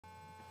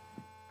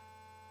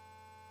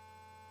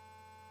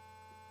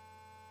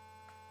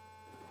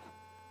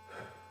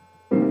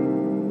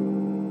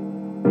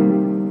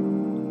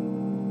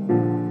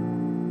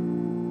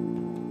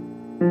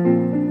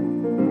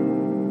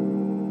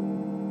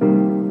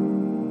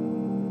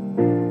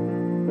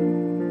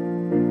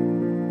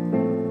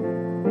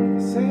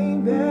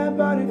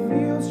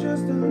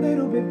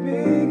be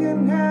bigger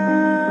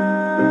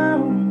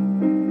now.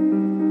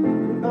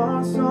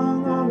 Our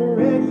song on the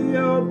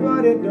radio,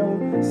 but it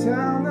don't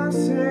sound the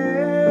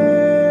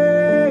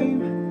same.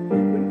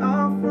 When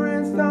our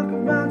friends talk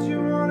about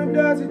you, all it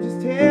does, it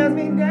just tears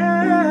me down.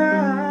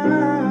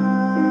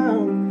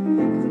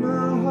 'Cause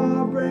my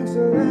heart breaks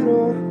a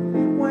little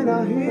when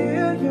I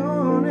hear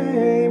your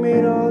name.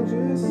 It all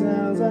just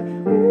sounds like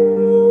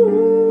ooh.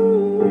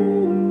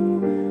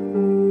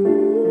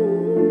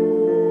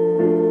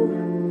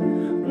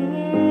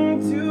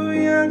 Too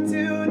young,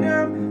 too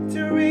dumb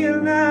to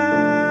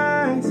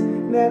realize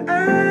that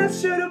I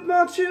should have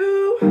bought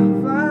you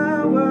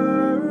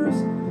flowers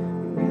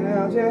and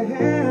held your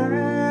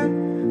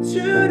hand.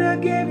 Should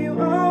have gave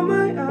you all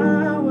my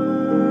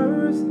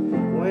hours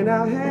when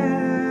I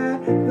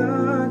had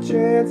the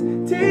chance.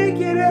 Take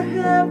you to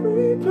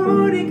every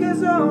party,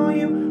 'cause all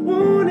you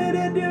wanted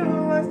to do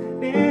was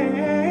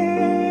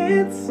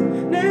dance.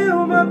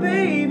 Now my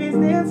baby's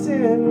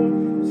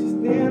dancing, she's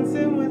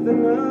dancing with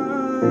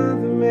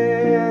another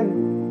man.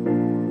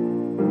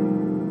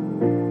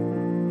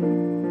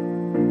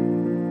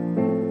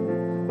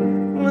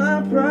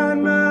 My pride,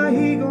 my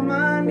ego,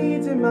 my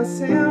needs, and my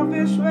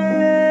selfish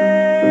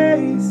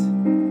ways.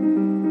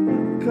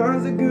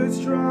 'Cause a good,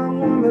 strong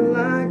woman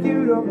like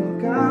you don't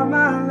walk out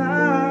my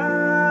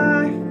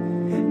life.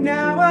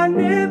 Now I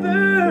never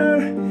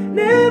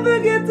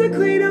get to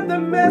clean up the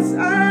mess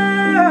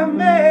I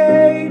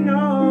made.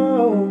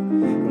 No,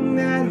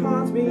 that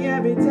haunts me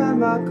every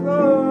time I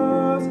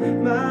close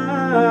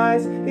my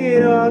eyes.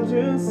 It all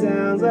just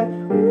sounds like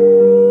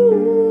ooh.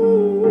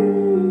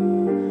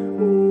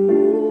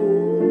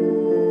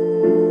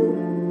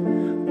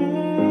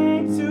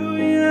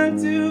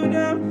 Too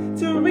dumb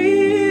to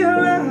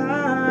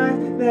realize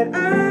that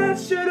I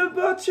should have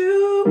bought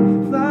you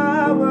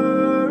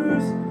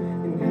flowers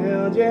and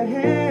held your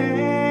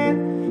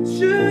hand.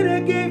 Should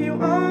have gave you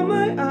all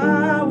my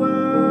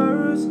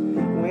hours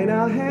when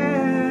I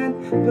had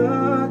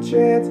the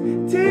chance.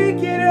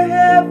 Take you to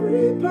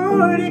every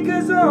party,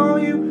 'cause all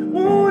you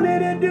wanted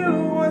to do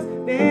was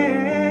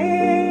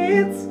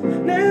dance.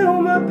 Now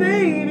my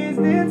baby's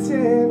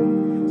dancing,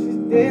 she's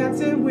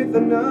dancing with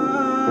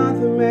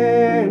another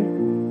man.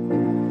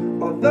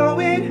 Although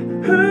it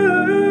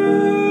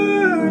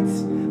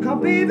hurts, I'll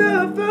be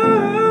the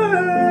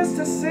first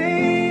to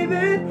say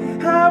that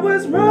I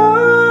was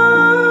wrong.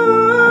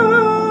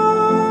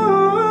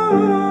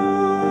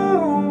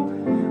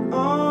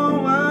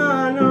 Oh,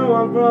 I know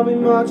I'm probably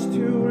much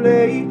too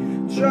late.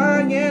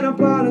 Try and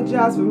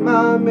apologize for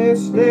my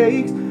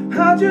mistakes.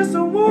 I just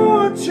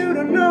want you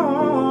to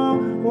know,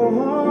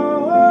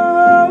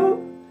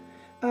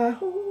 I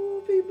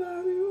hope he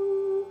buys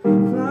you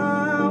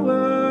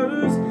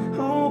flowers.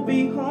 Hope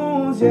he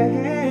holds your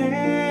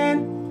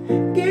hand,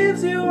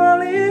 gives you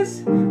all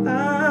his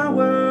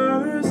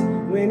hours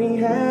when he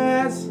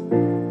has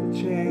the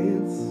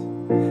chance.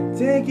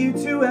 Take you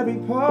to every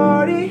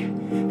party,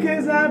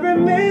 'cause I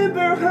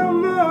remember how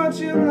much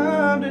you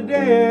love to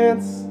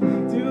dance.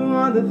 Do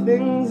all the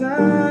things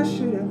I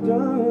should have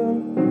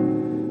done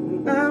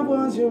when I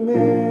was your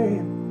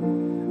man.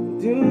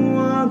 Do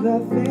all the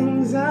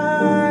things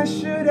I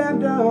should have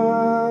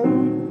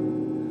done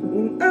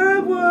when I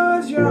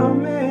was your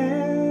man.